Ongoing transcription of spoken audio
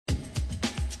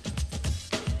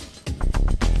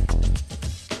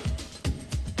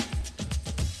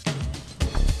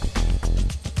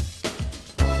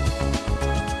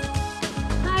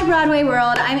Broadway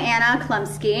World. I'm Anna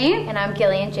Chlumsky. And I'm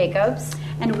Gillian Jacobs.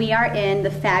 And we are in The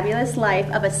Fabulous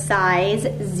Life of a Size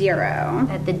Zero.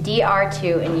 At the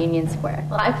DR2 in Union Square.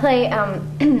 Well, I play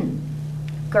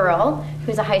girl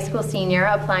who's a high school senior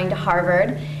applying to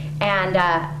Harvard and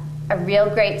a real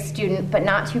great student, but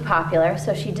not too popular,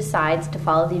 so she decides to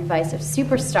follow the advice of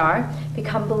superstar,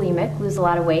 become bulimic, lose a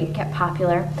lot of weight, get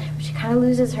popular. She kind of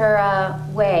loses her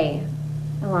way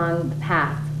along the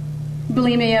path.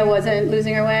 Bulimia wasn't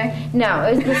losing her way? No,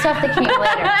 it was the stuff that came later.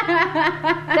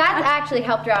 That actually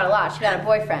helped her out a lot. She got a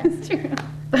boyfriend. It's true.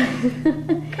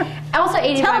 Also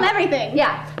aided Tell him everything.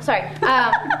 Yeah, sorry.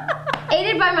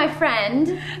 Aided by my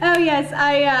friend. Oh yes,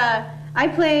 I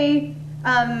play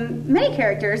many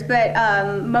characters, but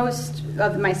most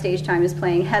of my stage time is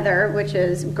playing Heather, which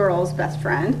is Girl's best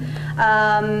friend.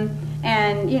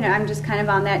 And, you know, I'm just kind of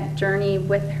on that journey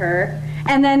with her.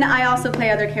 And then I also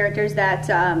play other characters that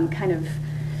kind of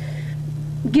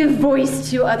give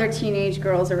voice to other teenage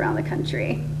girls around the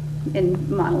country in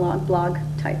monologue, blog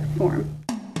type form.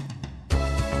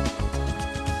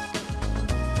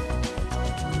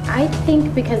 I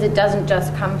think because it doesn't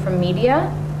just come from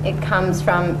media, it comes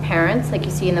from parents, like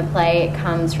you see in the play, it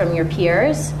comes from your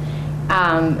peers.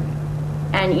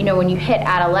 And, you know, when you hit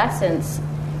adolescence,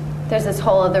 there's this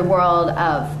whole other world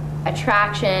of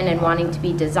attraction and wanting to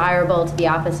be desirable to the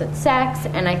opposite sex,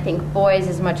 and I think boys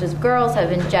as much as girls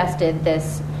have ingested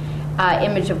this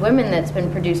image of women that's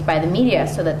been produced by the media,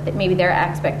 so that maybe their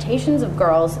expectations of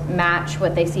girls match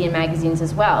what they see in magazines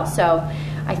as well. So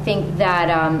I think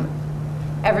that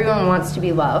everyone wants to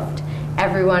be loved,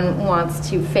 everyone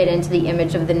wants to fit into the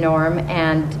image of the norm,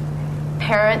 and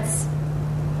parents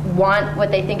want what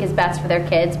they think is best for their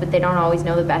kids, but they don't always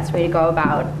know the best way to go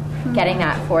about getting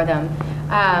that for them.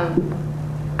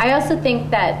 I also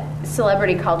think that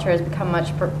celebrity culture has become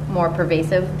much more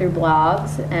pervasive through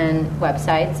blogs and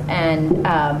websites, and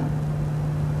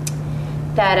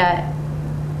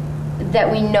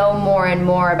that we know more and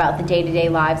more about the day-to-day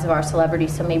lives of our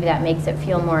celebrities, so maybe that makes it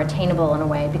feel more attainable in a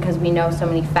way, because we know so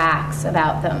many facts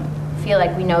about them. Feel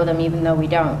like we know them even though we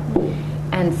don't.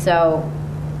 And so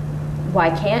why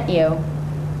can't you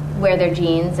wear their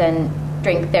jeans and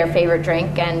drink their favorite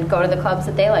drink and go to the clubs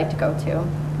that they like to go to?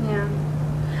 Yeah,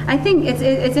 I think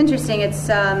it's interesting. It's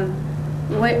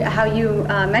how you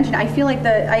mentioned. I feel like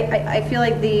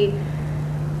the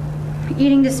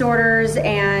eating disorders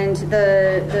and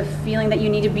the feeling that you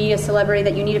need to be a celebrity,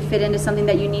 that you need to fit into something,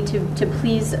 that you need to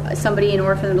please somebody in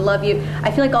order for them to love you. I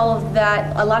feel like all of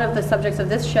that, a lot of the subjects of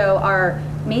this show are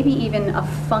maybe even a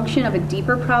function of a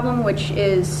deeper problem, which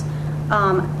is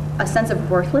a sense of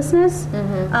worthlessness.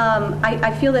 Mm-hmm.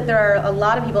 I feel that there are a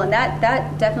lot of people, and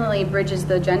that definitely bridges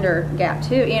the gender gap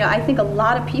too. You know, I think a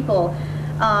lot of people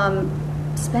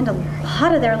spend a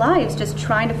lot of their lives just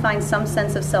trying to find some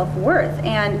sense of self-worth,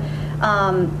 and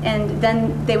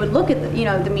then they would look at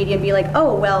the media and be like,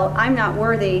 oh well, I'm not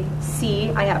worthy,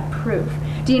 see, I have proof.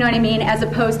 Do you know what I mean? As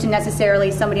opposed to necessarily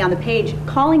somebody on the page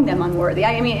calling them unworthy.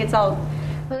 I mean, it's all.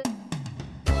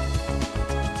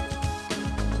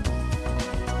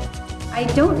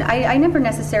 I never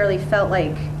necessarily felt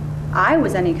like I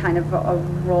was any kind of a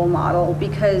role model,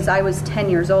 because I was 10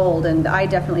 years old and I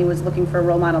definitely was looking for a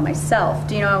role model myself.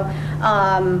 Do you know?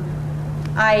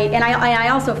 I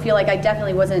also feel like I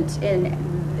definitely wasn't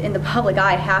in the public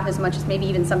eye half as much as maybe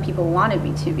even some people wanted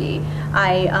me to be.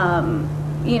 I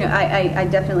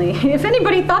definitely, if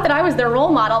anybody thought that I was their role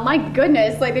model, my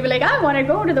goodness, like they'd be like, I want to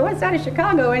go to the west side of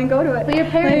Chicago and go to it. Well, your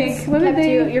parents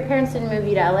your parents didn't move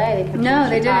you to LA. They kept No, you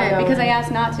they in Chicago. didn't, because I asked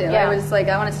not to. Yeah. I was like,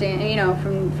 I want to stay,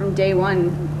 from day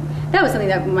one. That was something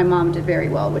that my mom did very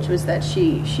well, which was that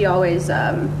she always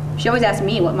asked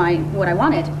me what I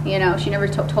wanted. She never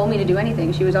told me to do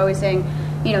anything. She was always saying,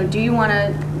 do you want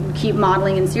to keep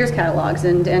modeling in Sears catalogs?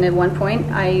 And at one point,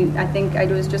 I think I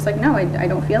was just like, no, I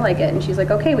don't feel like it. And she's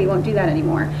like, okay, we won't do that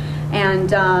anymore. And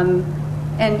to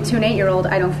an 8-year-old,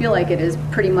 I don't feel like it is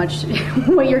pretty much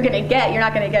what you're going to get. You're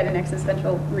not going to get an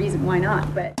existential reason why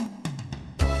not, but.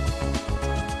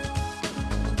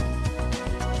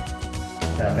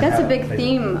 That's a big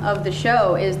theme of the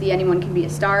show, is the anyone can be a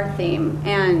star theme.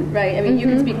 And, right, I mean, you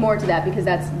can speak more to that, because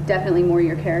that's definitely more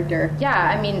your character. Yeah,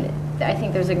 I mean, I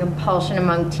think there's a compulsion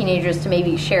among teenagers to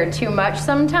maybe share too much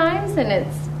sometimes, and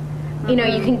it's, you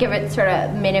can give it sort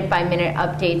of minute-by-minute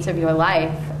updates of your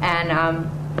life. And,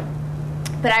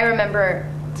 but I remember,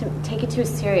 to take it to a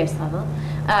serious level,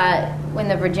 when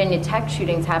the Virginia Tech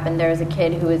shootings happened, there was a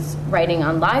kid who was writing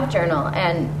on LiveJournal,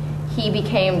 and he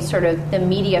became sort of, the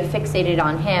media fixated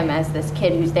on him as this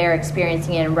kid who's there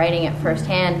experiencing it and writing it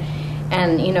firsthand.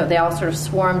 And, they all sort of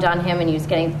swarmed on him, and he was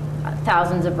getting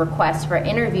thousands of requests for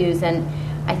interviews. And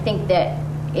I think that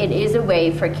it is a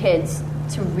way for kids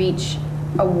to reach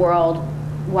a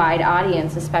worldwide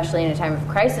audience, especially in a time of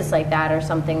crisis like that, or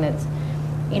something that's,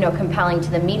 you know, compelling to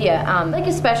the media. Like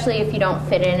especially if you don't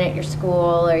fit in at your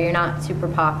school or you're not super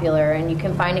popular, and you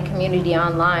can find a community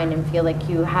online and feel like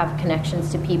you have connections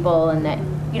to people and that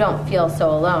you don't feel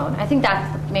so alone. I think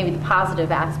that's maybe the positive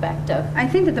aspect of. I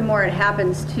think that the more it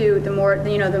happens too, the more,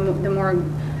 you know, the more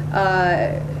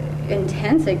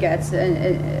intense it gets.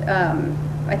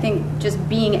 I think just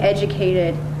being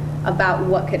educated about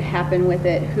what could happen with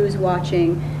it, who's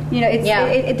watching, you know,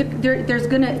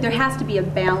 there has to be a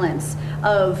balance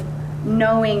of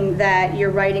knowing that you're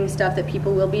writing stuff that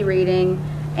people will be reading,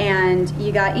 and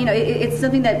you got, you know, it's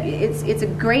something that it's a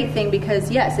great thing, because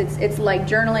yes, it's like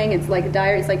journaling, it's like a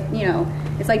diary, it's like, you know,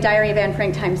 it's like Diary of Anne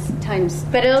Frank times.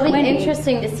 But it'll 20. be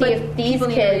interesting to see if these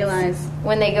kids,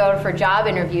 when they go for job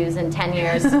interviews in 10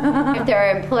 years, if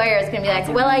their employer is going to be like,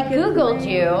 well, I Googled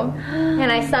you,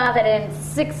 and I saw that in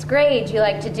 6th grade you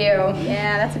like to do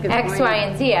that's a good X, point. Y,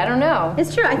 and Z. I don't know.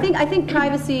 It's true. I think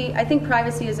privacy. I think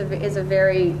privacy is a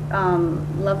very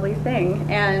lovely thing,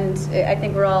 and I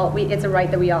think it's a right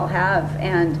that we all have,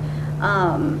 and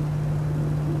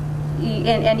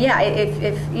yeah,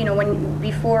 if you know, when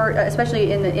before,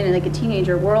 especially in like a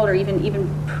teenager world, or even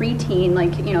preteen,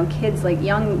 like, you know, kids, like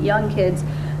young kids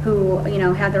who, you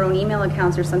know, have their own email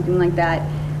accounts or something like that,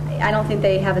 I don't think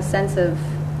they have a sense of,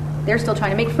 they're still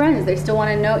trying to make friends, they still want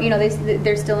to know, you know,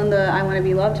 they're still in the I want to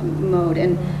be loved mode,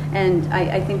 and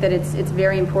I think that it's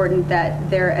very important that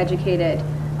they're educated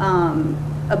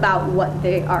about what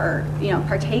they are, you know,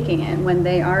 partaking in when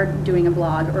they are doing a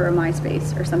blog or a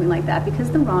MySpace or something like that, because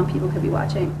the wrong people could be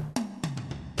watching.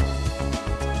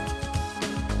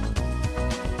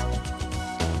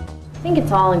 I think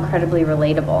it's all incredibly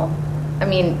relatable. I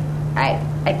mean, I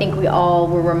think we all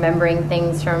were remembering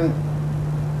things from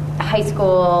high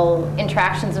school,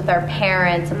 interactions with our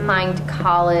parents, applying to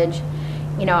college.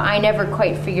 You know, I never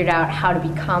quite figured out how to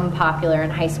become popular in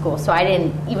high school, so I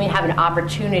didn't even have an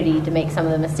opportunity to make some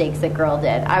of the mistakes that girl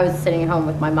did. I was sitting at home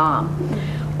with my mom,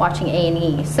 watching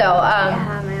A&E. So,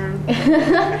 yeah, man.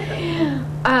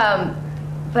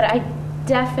 But I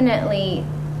definitely,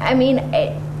 I mean,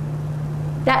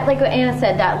 that, like what Anna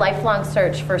said, that lifelong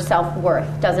search for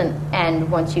self-worth doesn't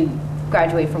end once you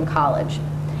graduate from college.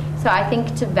 So I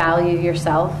think to value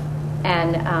yourself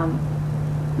and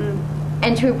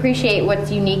to appreciate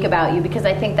what's unique about you, because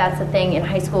I think that's the thing in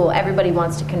high school. Everybody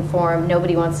wants to conform,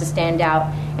 nobody wants to stand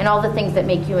out, and all the things that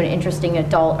make you an interesting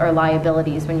adult are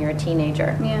liabilities when you're a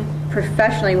teenager. Yeah.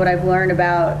 Professionally, what I've learned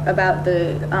about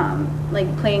the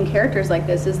like playing characters like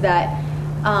this is that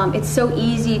it's so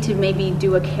easy to maybe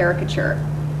do a caricature,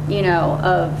 you know,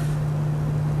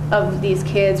 of these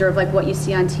kids, or of like what you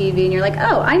see on TV, and you're like,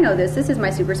 oh, I know this is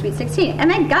my Super Sweet 16,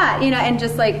 and I got, you know, and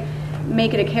just like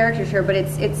make it a caricature. But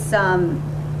it's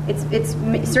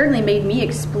certainly made me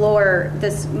explore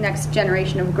this next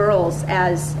generation of girls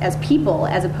as people,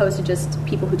 as opposed to just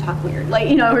people who talk weird, like,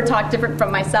 you know, or talk different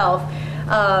from myself.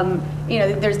 You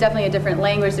know, there's definitely a different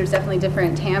language, there's definitely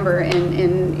different timbre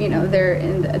in you know, they're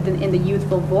in the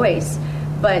youthful voice,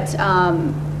 but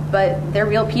they're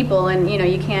real people, and you know,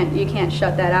 you can't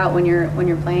shut that out when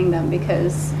you're playing them,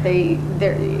 because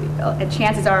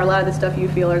chances are a lot of the stuff you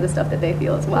feel are the stuff that they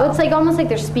feel as well. Well, it's like almost like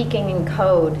they're speaking in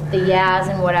code, the yeahs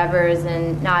and whatevers,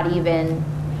 and not even.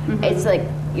 Mm-hmm. It's like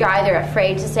you're either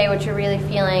afraid to say what you're really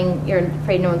feeling, you're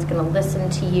afraid no one's going to listen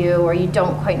to you, or you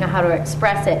don't quite know how to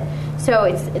express it.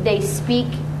 So they speak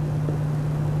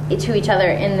to each other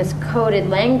in this coded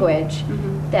language.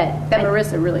 Mm-hmm. that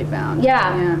Marissa really found.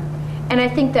 Yeah. And I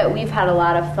think that we've had a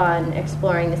lot of fun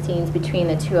exploring the scenes between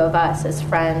the two of us as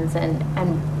friends, and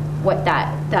what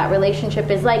that relationship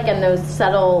is like, and those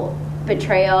subtle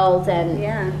betrayals. And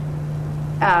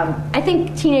I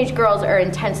think teenage girls are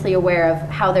intensely aware of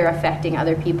how they're affecting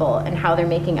other people and how they're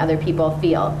making other people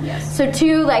feel. Yes. So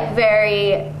two like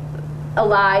very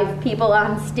alive people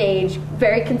on stage,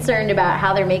 very concerned about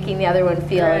how they're making the other one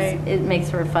feel. Right. It makes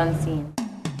for a fun scene.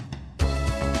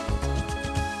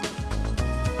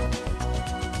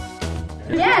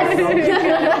 Yes.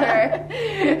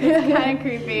 It's kind of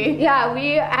creepy. Yeah,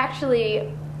 we actually,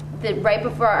 right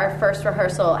before our first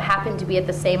rehearsal, happened to be at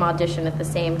the same audition at the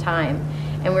same time.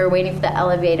 And we were waiting for the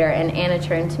elevator, and Anna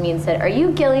turned to me and said, "Are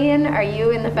you Gillian? Are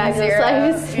you in the Fabulous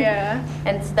Lives?" Yeah.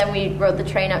 And so then we rode the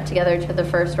train up together to the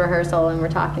first rehearsal, and we're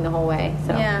talking the whole way.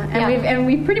 So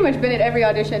we've pretty much been at every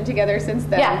audition together since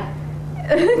then. Yeah.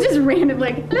 Just random,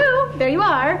 like, hello, there you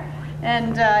are.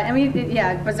 And we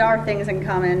bizarre things in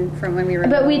common from when we were.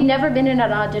 But we'd never been in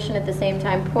an audition at the same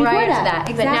time prior to that.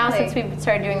 Exactly. But now, since we've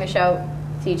started doing the show,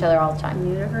 see each other all the time.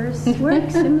 The universe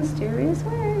works in mysterious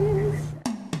ways.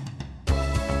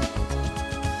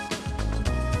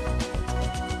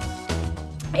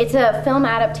 It's a film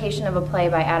adaptation of a play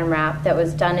by Adam Rapp that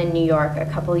was done in New York a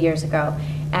couple years ago,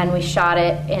 and we shot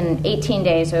it in 18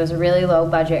 days. So it was a really low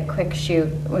budget, quick shoot.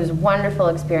 It was a wonderful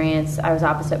experience. I was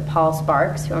opposite Paul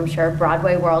Sparks, who I'm sure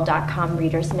BroadwayWorld.com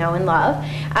readers know and love,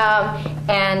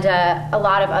 and a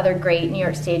lot of other great New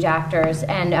York stage actors.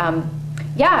 And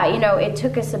yeah, you know, it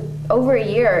took us over a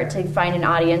year to find an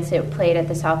audience. It played at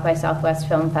the South by Southwest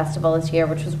Film Festival this year,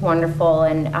 which was wonderful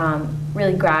and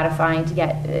really gratifying to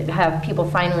have people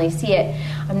finally see it.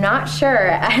 I'm not sure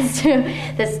as to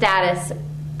the status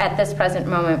at this present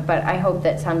moment, but I hope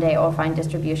that someday it will find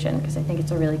distribution, because I think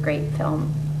it's a really great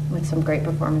film with some great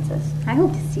performances. I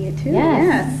hope to see it too.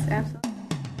 Yes, absolutely.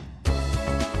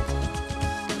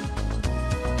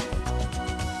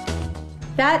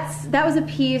 That was a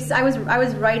piece I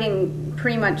was writing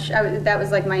pretty much. That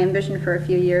was like my ambition for a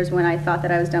few years when I thought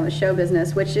that I was done with show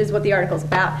business, which is what the article's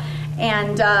about.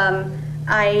 And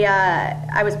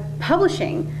I was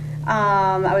publishing.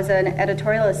 I was an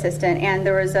editorial assistant, and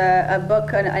there was a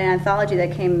book, an anthology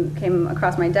that came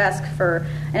across my desk for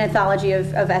an anthology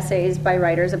of essays by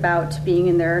writers about being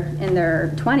in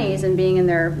their 20s and being in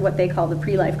their what they call the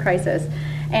pre-life crisis.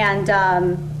 And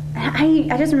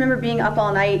I just remember being up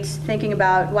all night thinking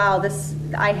about, wow,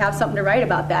 I have something to write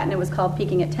about that, and it was called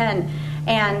Peaking at 10.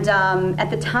 And at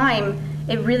the time,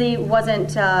 it really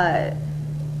wasn't.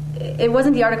 It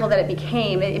wasn't the article that it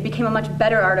became. It became a much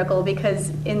better article,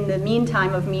 because in the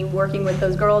meantime of me working with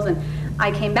those girls, and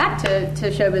I came back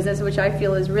to show business, which I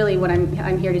feel is really what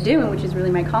I'm here to do, and which is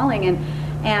really my calling. And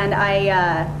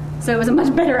so it was a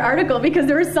much better article because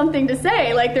there was something to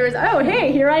say. Like there was, oh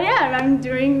hey, here I am. I'm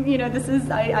doing,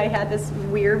 I had this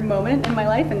weird moment in my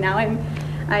life, and now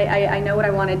I know what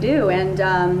I want to do.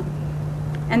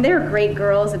 And they're great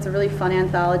girls. It's a really fun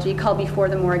anthology called Before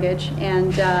the Mortgage,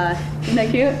 and isn't that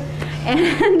cute?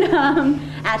 And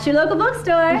at your local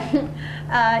bookstore.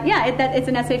 It's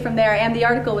an essay from there, and the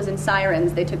article was in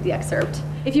Sirens. They took the excerpt.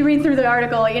 If you read through the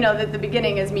article, the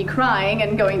beginning is me crying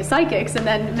and going to psychics, and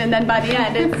then by the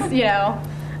end, it's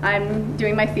I'm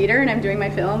doing my theater and I'm doing my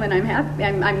film, and I'm happy.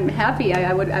 I'm happy.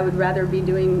 I would not rather be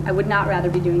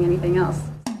doing anything else.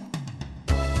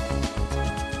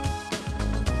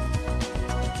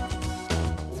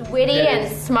 Witty and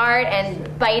smart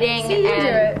and biting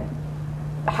and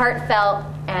heartfelt,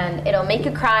 and it'll make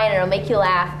you cry and it'll make you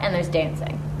laugh, and there's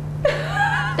dancing.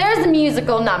 There's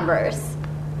musical numbers.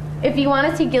 If you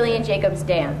want to see Gillian Jacobs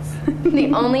dance,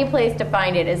 the only place to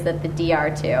find it is at the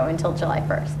DR2 until July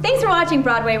 1st. Thanks for watching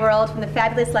Broadway World from the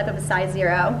fabulous life of a size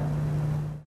zero.